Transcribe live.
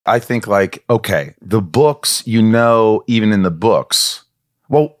I think like, okay, the books, even in the books,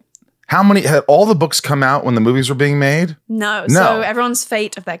 well, how many, had all the books come out when the movies were being made? No. So everyone's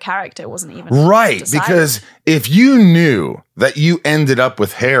fate of their character wasn't even right. decided. Because if you knew that you ended up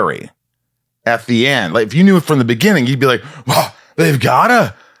with Harry at the end, like if you knew it from the beginning, you'd be like, well, they've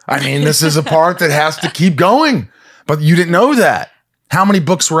gotta, this is a part that has to keep going. But you didn't know that. How many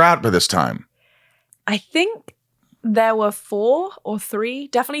books were out by this time? I think there were 4 or 3,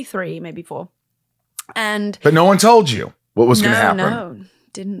 definitely 3, maybe 4. But no one told you what was going to happen. No,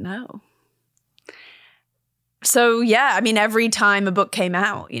 didn't know. So yeah, every time a book came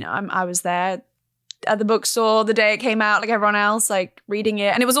out, I was there at the bookstore the day it came out, like everyone else, like reading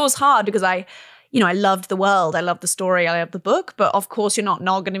it. And it was always hard because I loved the world, I loved the story, I loved the book. But of course, you're not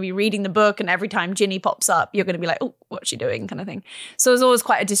going to be reading the book, and every time Ginny pops up, you're going to be like, oh, what's she doing, kind of thing. So it was always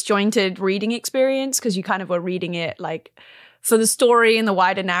quite a disjointed reading experience because you kind of were reading it like for the story and the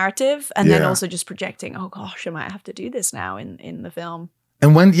wider narrative, and then also just projecting, oh gosh, I might have to do this now in the film.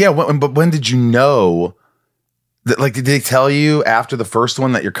 And when did you know that? Like, did they tell you after the first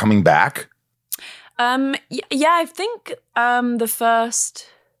one that you're coming back? Yeah, I think the first.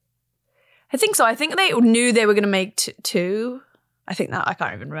 I think so. I think they knew they were going to make 2. I think that, I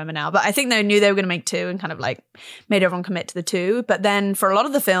can't even remember now, but I think they knew they were going to make 2 and kind of like made everyone commit to the 2. But then for a lot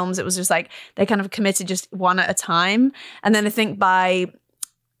of the films, it was just like they kind of committed just 1 at a time. And then I think by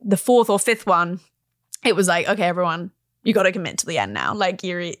the 4th or 5th one, it was like, okay, everyone, you got to commit to the end now. Like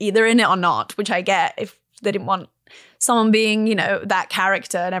you're either in it or not, which I get if they didn't want someone being, that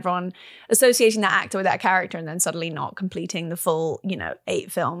character and everyone associating that actor with that character and then suddenly not completing the full,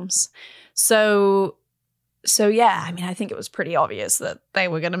 8 films. So yeah, I think it was pretty obvious that they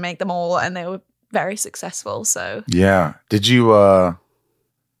were going to make them all, and they were very successful. So yeah, did you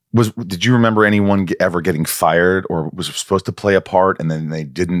remember anyone ever getting fired or was supposed to play a part and then they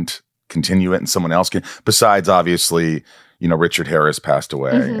didn't continue it and someone else can? Besides, obviously, Richard Harris passed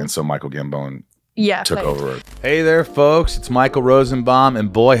away, and so Michael Gambon took over it. Hey there, folks. It's Michael Rosenbaum,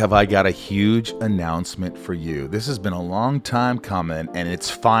 and boy, have I got a huge announcement for you. This has been a long time coming, and it's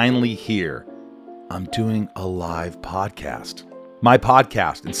finally here. I'm doing a live podcast. My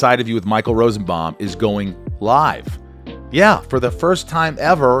podcast, Inside of You with Michael Rosenbaum, is going live. Yeah, for the first time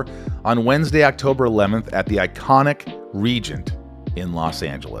ever on Wednesday, October 11th at the iconic Regent in Los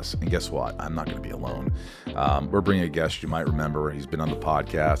Angeles. And guess what? I'm not going to be alone. We're bringing a guest you might remember. He's been on the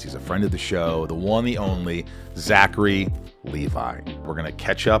podcast. He's a friend of the show, the one, the only, Zachary Levi. We're going to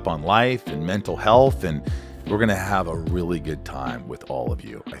catch up on life and mental health, and we're going to have a really good time with all of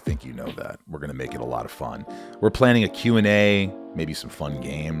you. I think you know that. We're going to make it a lot of fun. We're planning a Q&A, maybe some fun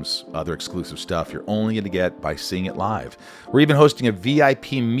games, other exclusive stuff you're only going to get by seeing it live. We're even hosting a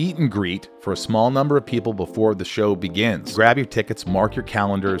VIP meet and greet for a small number of people before the show begins. Grab your tickets, mark your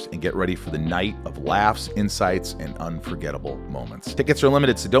calendars, and get ready for the night of laughs, insights, and unforgettable moments. Tickets are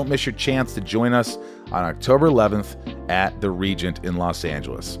limited, so don't miss your chance to join us on October 11th at the Regent in Los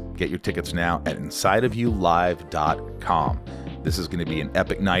Angeles. Get your tickets now at insideofyoulive.com. This is going to be an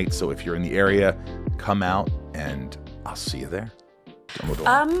epic night, so if you're in the area, come out and I'll see you there.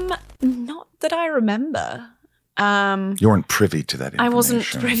 Not that I remember. You weren't privy to that information. I wasn't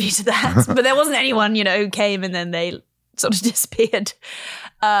privy to that, but there wasn't anyone, who came and then they sort of disappeared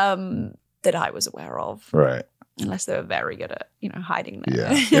that I was aware of. Right. Unless they were very good at, hiding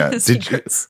their yeah. secrets.